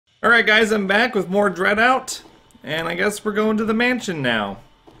Alright guys, I'm back with more DreadOut, and I guess we're going to the mansion now.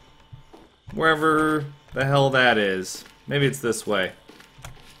 Wherever the hell that is. Maybe it's this way.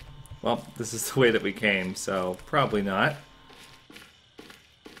 Well, this is the way that we came, so probably not.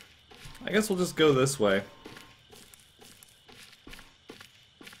 I guess we'll just go this way.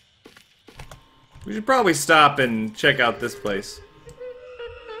 We should probably stop and check out this place.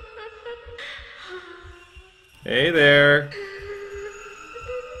 Hey there.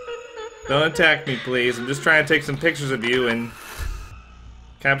 Don't attack me, please. I'm just trying to take some pictures of you and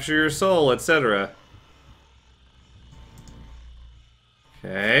capture your soul, etc.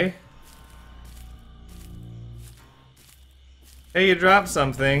 Okay. Hey, you dropped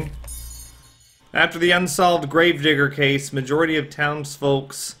something. After the unsolved gravedigger case, majority of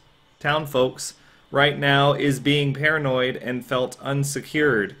townfolks right now is being paranoid and felt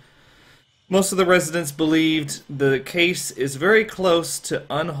unsecured. Most of the residents believed the case is very close to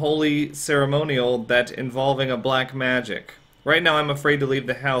unholy ceremonial that involving a black magic. Right now I'm afraid to leave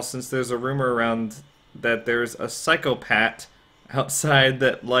the house since there's a rumor around that there's a psychopath outside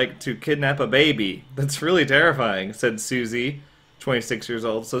that like to kidnap a baby. That's really terrifying, said Susie, 26 years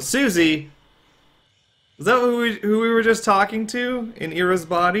old. So Susie, is that who we were just talking to in Ira's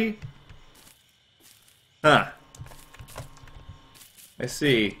body? Huh. I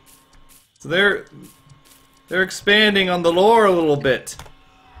see. So they're expanding on the lore a little bit.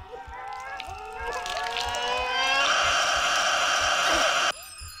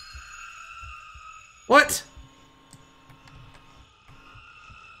 What?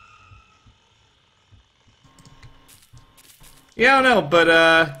 Yeah, I don't know,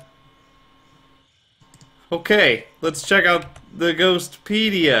 but okay, let's check out the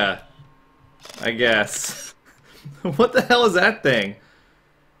Ghostpedia, I guess. What the hell is that thing?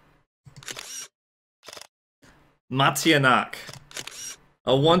 Matianak.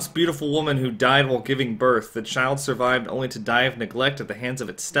 A once beautiful woman who died while giving birth. The child survived only to die of neglect at the hands of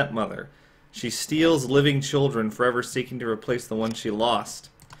its stepmother. She steals living children, forever seeking to replace the one she lost.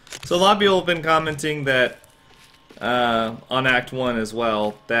 So a lot of people have been commenting that, on Act 1 as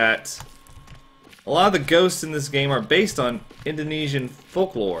well, that a lot of the ghosts in this game are based on Indonesian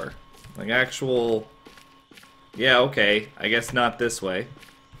folklore. Like actual... Yeah, okay. I guess not this way.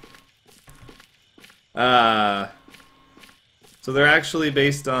 So they're actually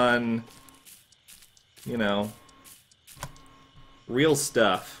based on, you know, real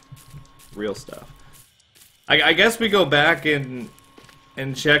stuff. Real stuff. I guess we go back and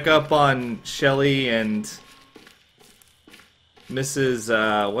check up on Shelly and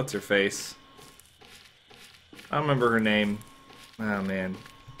Mrs. What's her face? I don't remember her name. Oh man.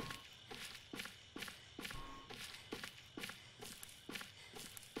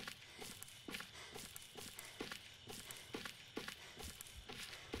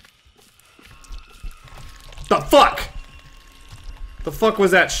 The fuck? The fuck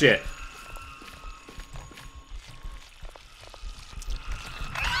was that shit?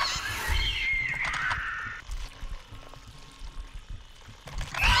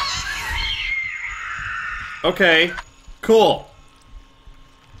 Okay, cool.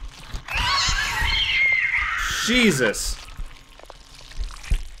 Jesus.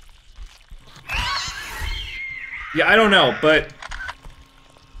 Yeah, I don't know, but...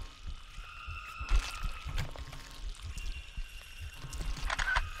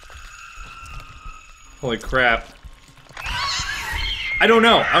 Holy crap. I don't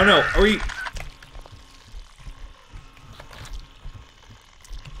know. Are we...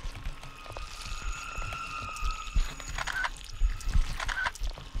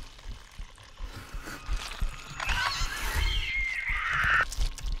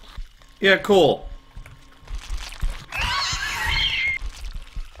 Yeah, cool.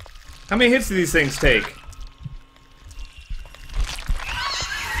 How many hits do these things take?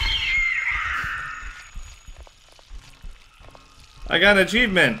 I got an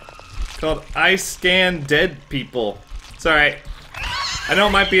achievement called I Scan Dead People. It's alright. I know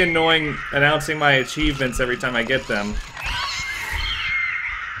it might be annoying announcing my achievements every time I get them.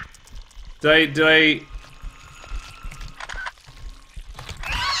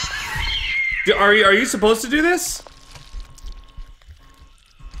 Are you supposed to do this?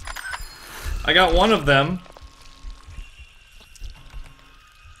 I got one of them.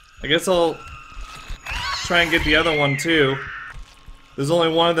 I guess I'll try and get the other one too. There's only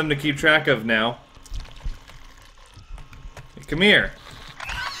one of them to keep track of now. Hey, come here.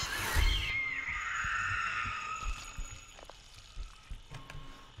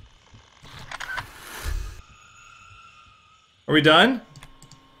 Are we done?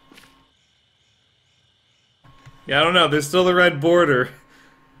 Yeah, I don't know. There's still the red border.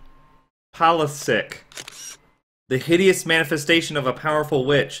 Palasic, the hideous manifestation of a powerful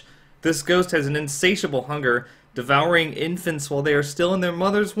witch. This ghost has an insatiable hunger, devouring infants while they are still in their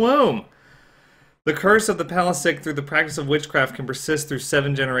mother's womb. The curse of the Palasic through the practice of witchcraft can persist through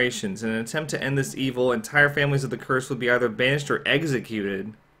 7 generations. In an attempt to end this evil, entire families of the curse would be either banished or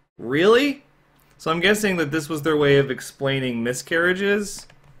executed. Really? So I'm guessing that this was their way of explaining miscarriages?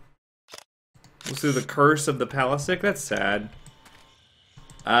 It was through the curse of the Palasic? That's sad.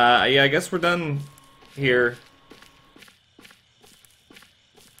 Yeah, I guess we're done here.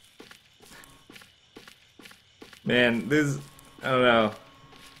 Man, this... I don't know.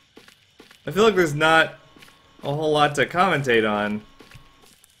 I feel like there's not a whole lot to commentate on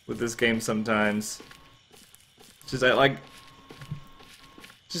with this game sometimes. It's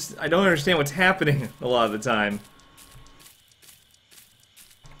just, I don't understand what's happening a lot of the time.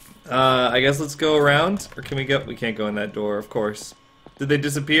 I guess let's go around, or can we go? We can't go in that door, of course. Did they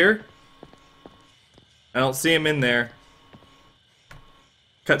disappear? I don't see them in there.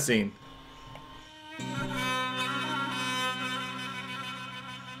 Cutscene.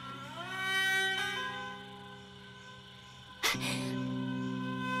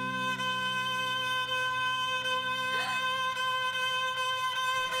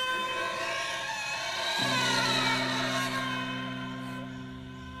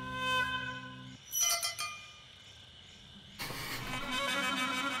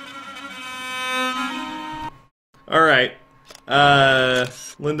 Alright.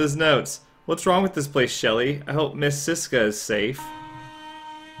 Linda's notes. What's wrong with this place, Shelly? I hope Miss Siska is safe.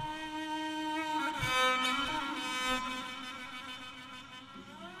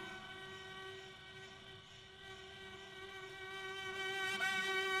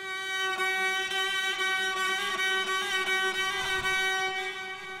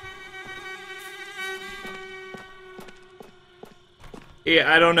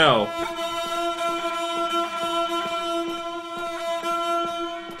 Yeah, I don't know.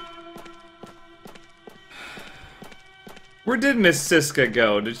 Where did Miss Siska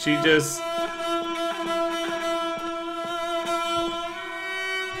go? Did she just...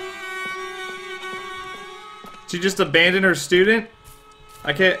 She just abandon her student?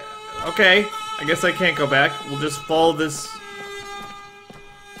 I can't... Okay, I guess I can't go back. We'll just follow this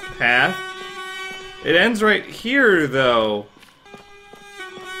path. It ends right here, though.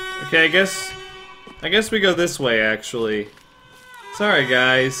 Okay, I guess we go this way, actually. Sorry,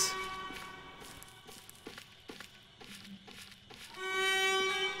 guys.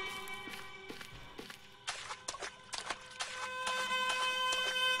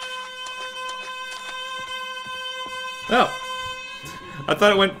 Oh. I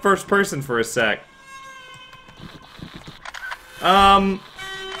thought it went first person for a sec. Yeah,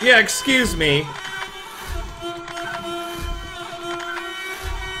 excuse me.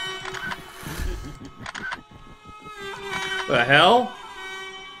 The hell?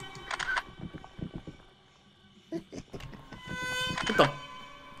 What the?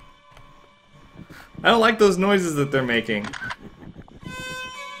 I don't like those noises that they're making.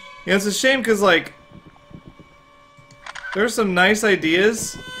 Yeah, it's a shame because, like, there's some nice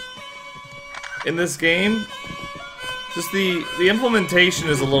ideas in this game. Just the implementation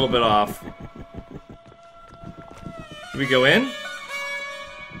is a little bit off. Do we go in?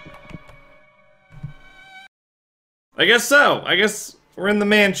 I guess so. I guess we're in the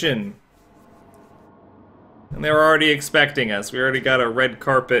mansion. And they were already expecting us. We already got a red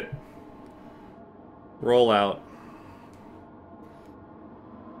carpet rollout.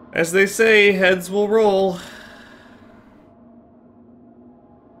 As they say, heads will roll.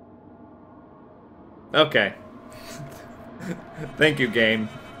 Okay. Thank you, game.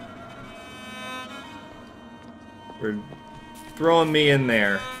 For throwing me in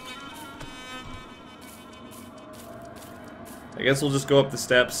there. I guess we'll just go up the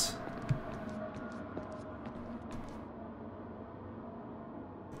steps.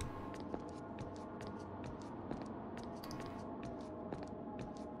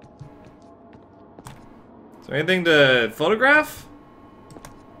 Is there anything to photograph?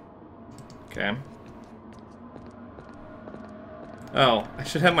 Okay. Oh, I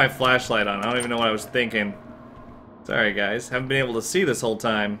should have my flashlight on. I don't even know what I was thinking. Sorry, guys. Haven't been able to see this whole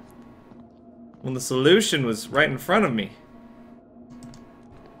time. When the solution was right in front of me.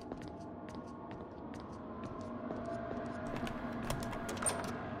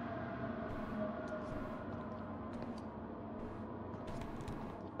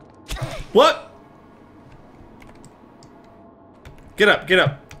 What? Get up, get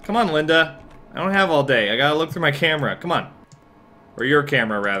up. Come on, Linda. I don't have all day. I gotta look through my camera. Come on. Or your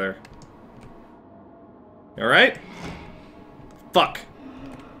camera, rather. Alright? Fuck.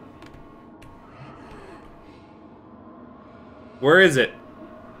 Where is it?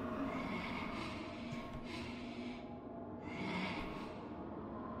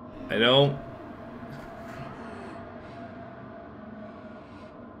 I don't...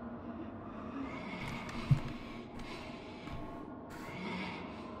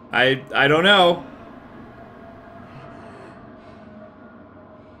 I don't know.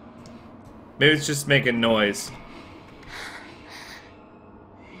 Maybe it's just making noise.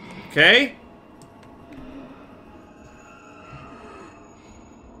 Okay.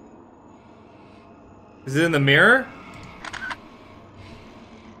 Is it in the mirror?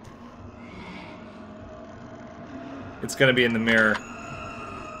 It's gonna be in the mirror.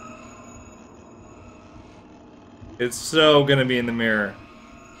 It's so gonna be in the mirror.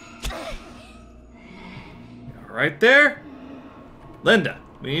 Right there? Linda,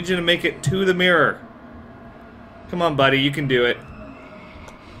 we need you to make it to the mirror. Come on, buddy, you can do it.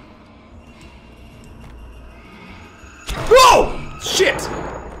 Whoa! Shit!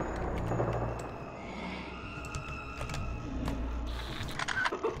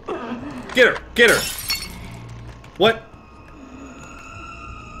 Get her! Get her! What?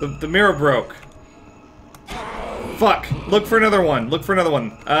 The mirror broke. Fuck! Look for another one. Look for another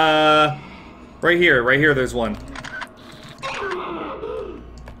one. Right here there's one.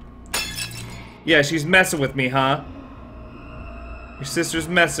 Yeah, she's messing with me, huh? Your sister's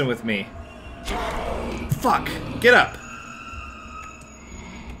messing with me. Fuck! Get up!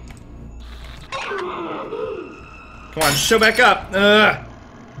 Come on, show back up! Ugh!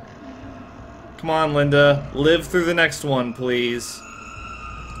 Come on, Linda. Live through the next one, please.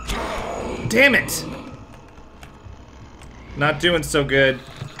 Damn it! Not doing so good.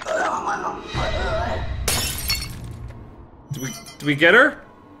 Did we get her?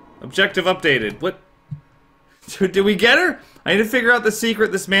 Objective updated. What? Did we get her? I need to figure out the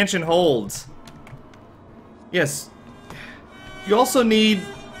secret this mansion holds. Yes. You also need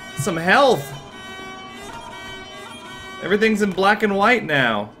some health. Everything's in black and white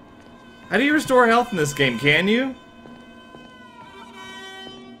now. How do you restore health in this game? Can you?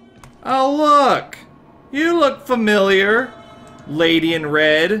 Oh, look. You look familiar. Lady in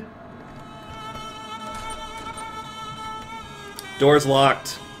red. Door's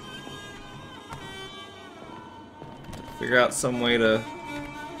locked. Figure out some way to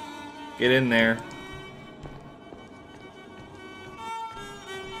get in there.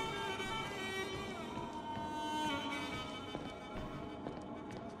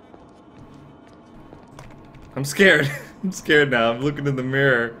 I'm scared. I'm scared now. I'm looking in the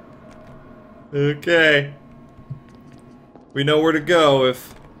mirror. Okay. We know where to go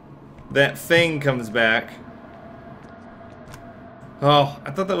if that thing comes back. Oh,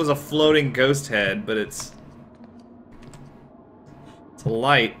 I thought that was a floating ghost head, but it's a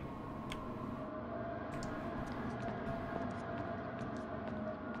light.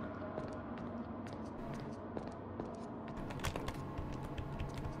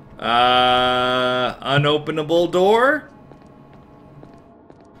 Unopenable door?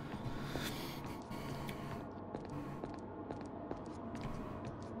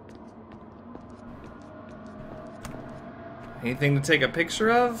 Anything to take a picture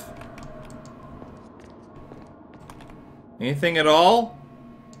of? Anything at all?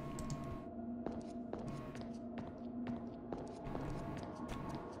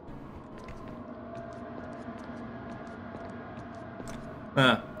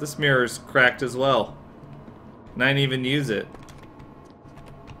 Huh, this mirror's cracked as well. And I didn't even use it.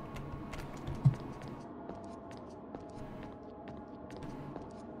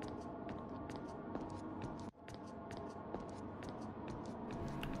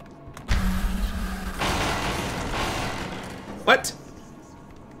 What?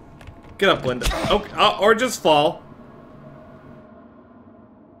 Get up, Linda. Oh, or just fall.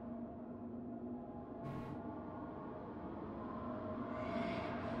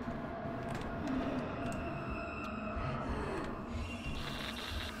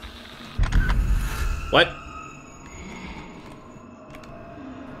 What?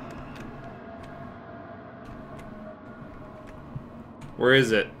 Where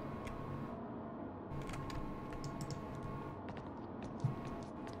is it?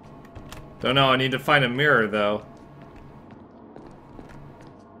 Don't know, I need to find a mirror, though.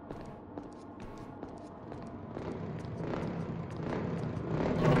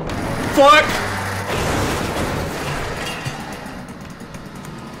 Fuck!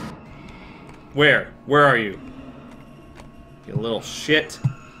 Where? Where are you? You little shit.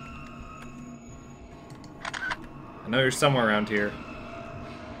 I know you're somewhere around here.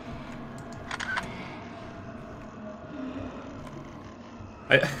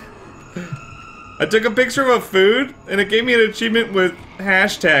 I took a picture of a food, and it gave me an achievement with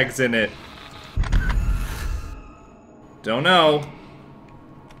hashtags in it. Don't know.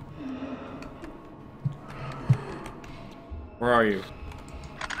 Where are you?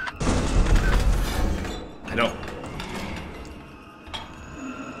 I don't...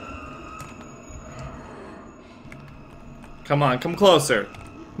 Come on, come closer.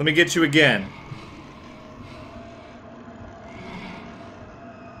 Let me get you again.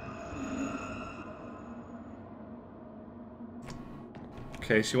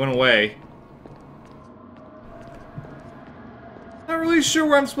 Okay, she went away. Not really sure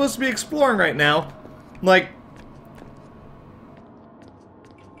where I'm supposed to be exploring right now. Like...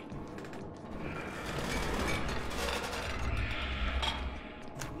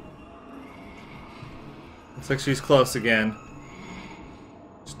 Looks like she's close again.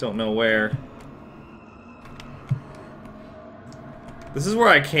 Just don't know where. This is where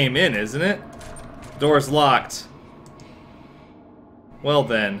I came in, isn't it? Door's locked. Well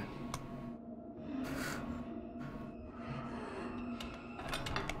then.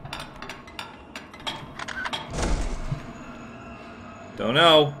 Don't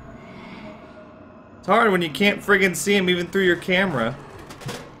know. It's hard when you can't friggin' see him even through your camera.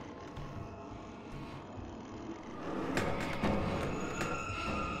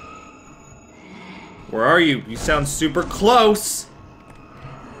 Where are you? You sound super close.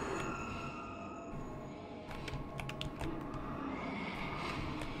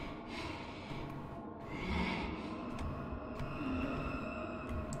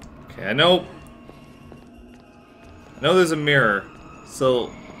 Okay, I know there's a mirror,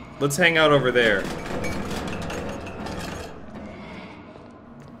 so let's hang out over there.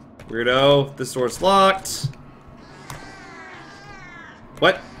 Weirdo, this door's locked.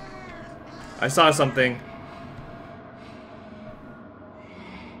 What? I saw something.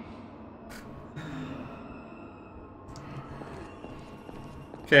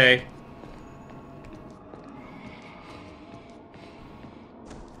 Okay.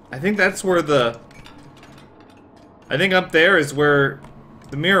 I think that's where I think up there is where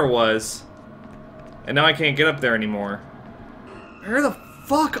the mirror was. And now I can't get up there anymore. Where the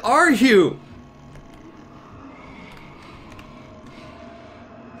fuck are you?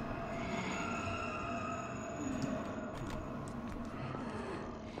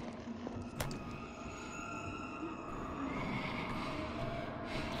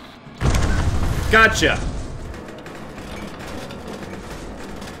 Gotcha.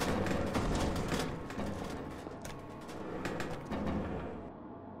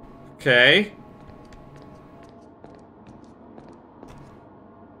 Okay.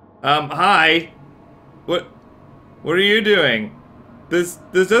 Hi. What are you doing? This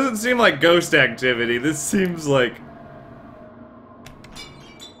doesn't seem like ghost activity. This seems like...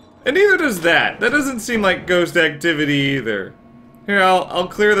 And neither does that. That doesn't seem like ghost activity either. Here, I'll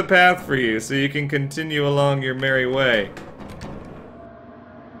clear the path for you so you can continue along your merry way.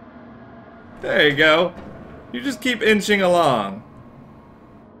 There you go. You just keep inching along.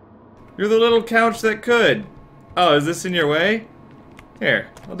 You're the little couch that could. Oh, is this in your way? Here,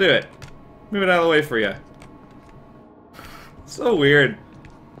 I'll do it. Move it out of the way for you. So weird.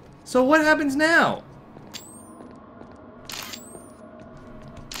 So what happens now?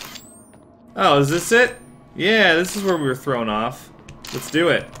 Oh, is this it? Yeah, this is where we were thrown off. Let's do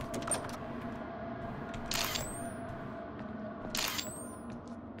it.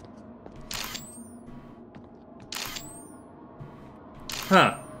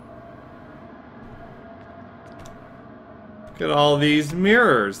 Huh. Look at all these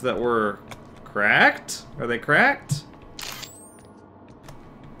mirrors that were cracked. Are they cracked?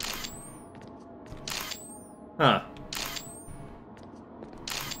 Huh.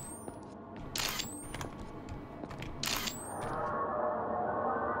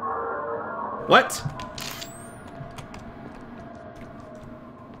 What?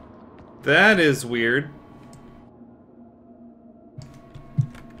 That is weird.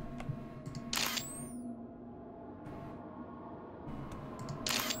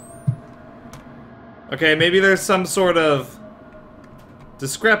 Okay, maybe there's some sort of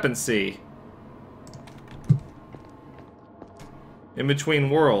discrepancy in between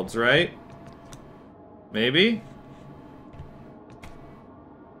worlds, right? Maybe?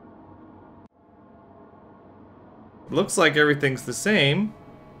 Looks like everything's the same.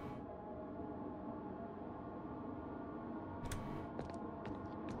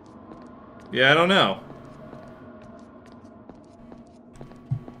 Yeah, I don't know.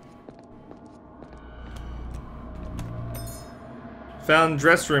 Found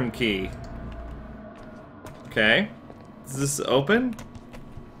dress room key. Okay. Is this open?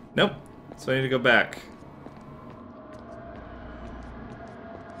 Nope. So I need to go back.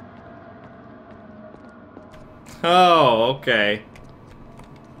 Oh, okay.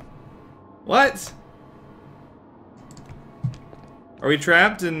 What? Are we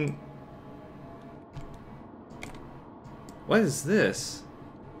trapped in... What is this?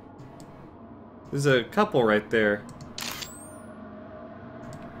 There's a couple right there.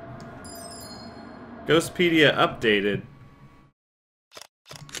 Ghostpedia updated.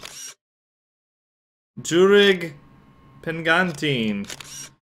 Jurig Pengantine.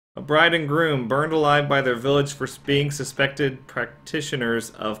 A bride and groom burned alive by their village for being suspected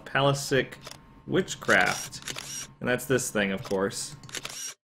practitioners of Palisic witchcraft. And that's this thing, of course.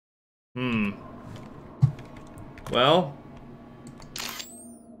 Well.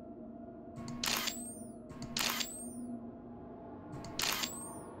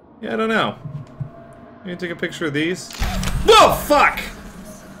 Yeah, I don't know. You take a picture of these? Whoa, fuck!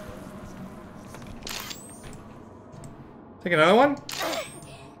 Take another one?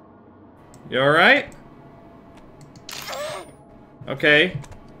 You alright? Okay.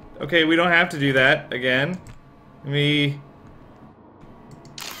 Okay, we don't have to do that again. Let me...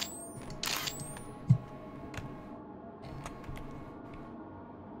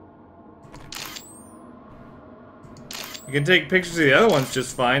 You can take pictures of the other ones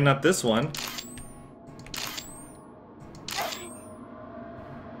just fine, not this one.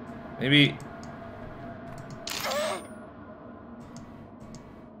 Maybe...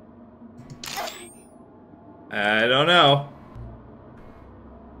 I don't know.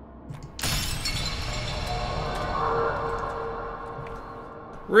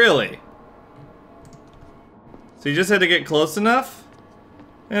 Really? So you just had to get close enough?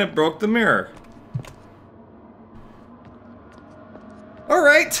 And it broke the mirror.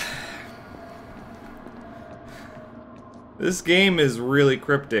 Alright. This game is really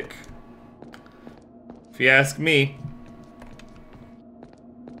cryptic, if you ask me.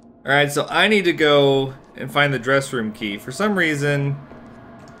 Alright, so I need to go and find the dress room key. For some reason...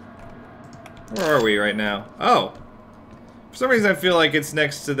 Where are we right now? Oh! For some reason I feel like it's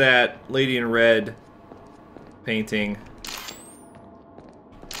next to that Lady in Red painting.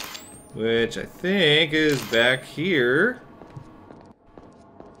 Which I think is back here.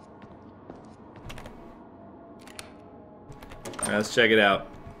 Alright, let's check it out.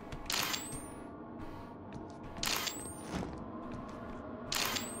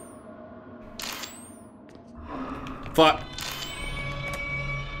 Fuck.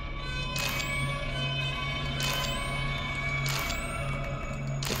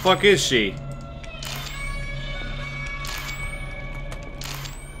 The fuck is she?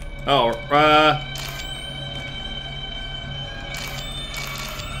 Oh,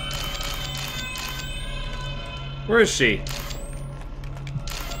 where is she?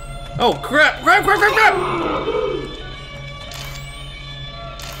 Oh, crap! Crap, crap, crap, crap!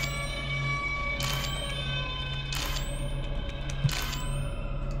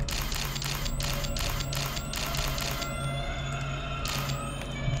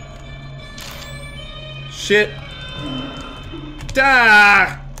 Shit.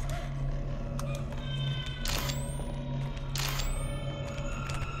 Da!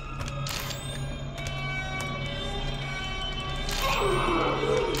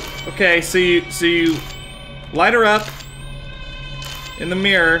 Okay, so you light her up in the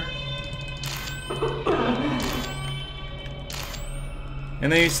mirror,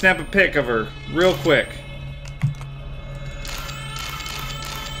 and then you snap a pic of her real quick.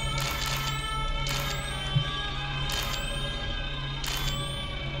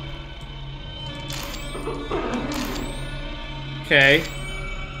 Okay.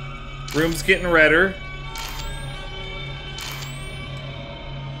 Room's getting redder.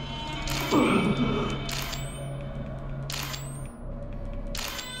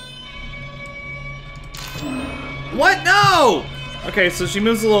 What? No! Okay, so she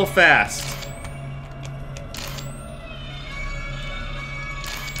moves a little fast.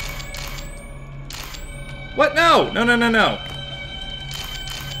 What? No! No, no, no, no.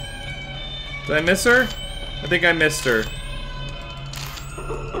 Did I miss her? I think I missed her.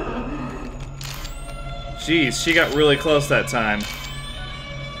 Jeez, she got really close that time.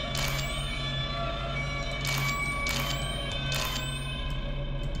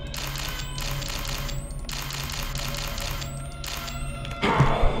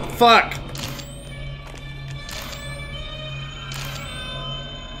 Fuck!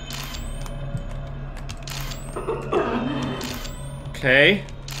 Okay.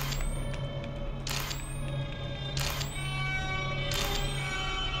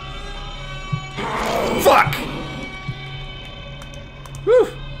 Fuck! Whew!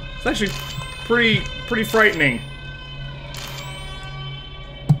 It's actually pretty frightening.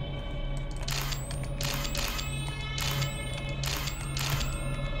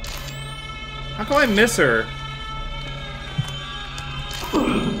 How come I miss her?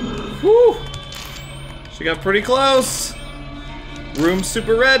 Whew! She got pretty close. Room's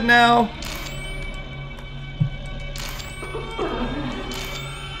super red now.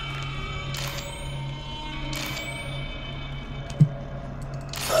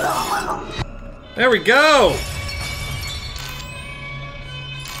 There we go!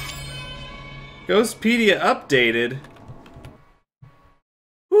 Ghostpedia updated.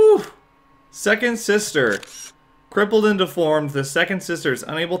 Whew! Second sister. Crippled and deformed, the second sister is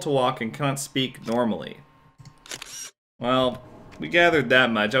unable to walk and cannot speak normally. Well, we gathered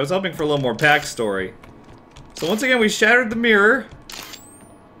that much. I was hoping for a little more backstory. So once again, we shattered the mirror.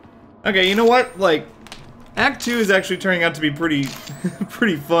 Okay, you know what? Like, Act 2 is actually turning out to be pretty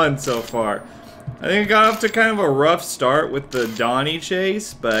fun so far. I think it got off to kind of a rough start with the Donnie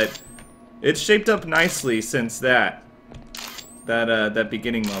chase, but it's shaped up nicely since that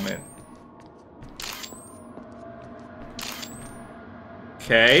beginning moment.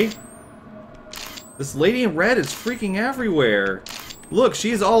 Okay. This lady in red is freaking everywhere. Look,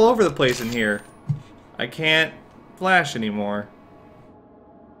 she's all over the place in here. I can't flash anymore.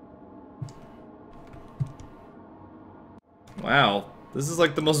 Wow. This is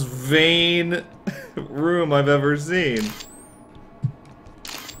like the most vain room I've ever seen.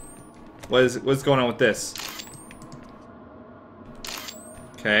 What's going on with this?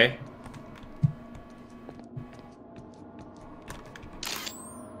 Okay.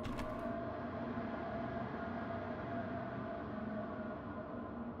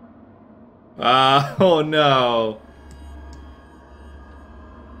 Oh no.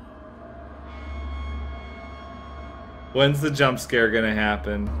 When's the jump scare gonna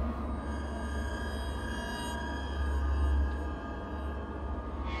happen?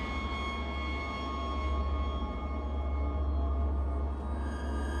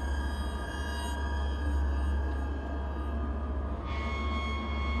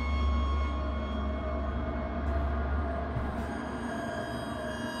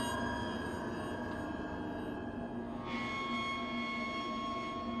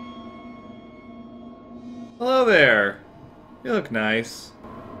 Hello there. You look nice.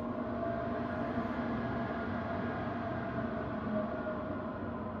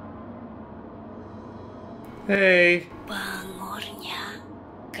 Hey. Pengurnya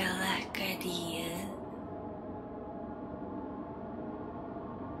kalah ke dia.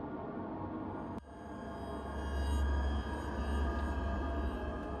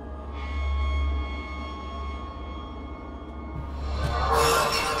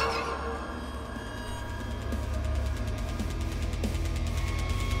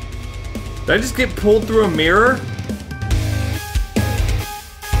 Did I just get pulled through a mirror?